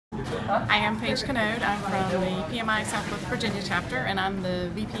I am Paige Kanode. I'm from the PMI Southwest Virginia chapter, and I'm the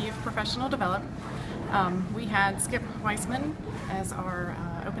VP of Professional Development. We had Skip Weisman as our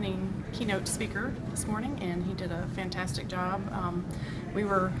opening keynote speaker this morning, and he did a fantastic job. We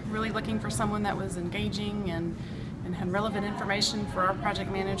were really looking for someone that was engaging and had relevant information for our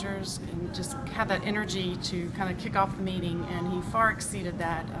project managers and just had that energy to kind of kick off the meeting, and he far exceeded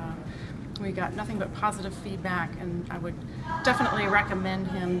that. We got nothing but positive feedback, and I would definitely recommend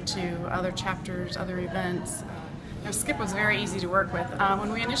him to other chapters, other events. Skip was very easy to work with.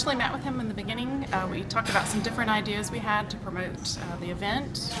 When we initially met with him in the beginning, we talked about some different ideas we had to promote the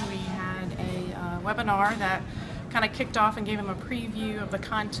event. We had a webinar that kind of kicked off and gave him a preview of the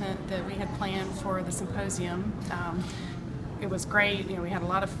content that we had planned for the symposium. It was great. We had a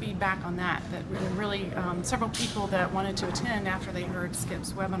lot of feedback on that. That we were really several people that wanted to attend after they heard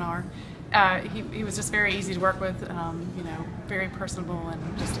Skip's webinar. He was just very easy to work with. Very personable,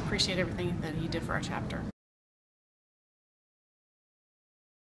 and just appreciate everything that he did for our chapter.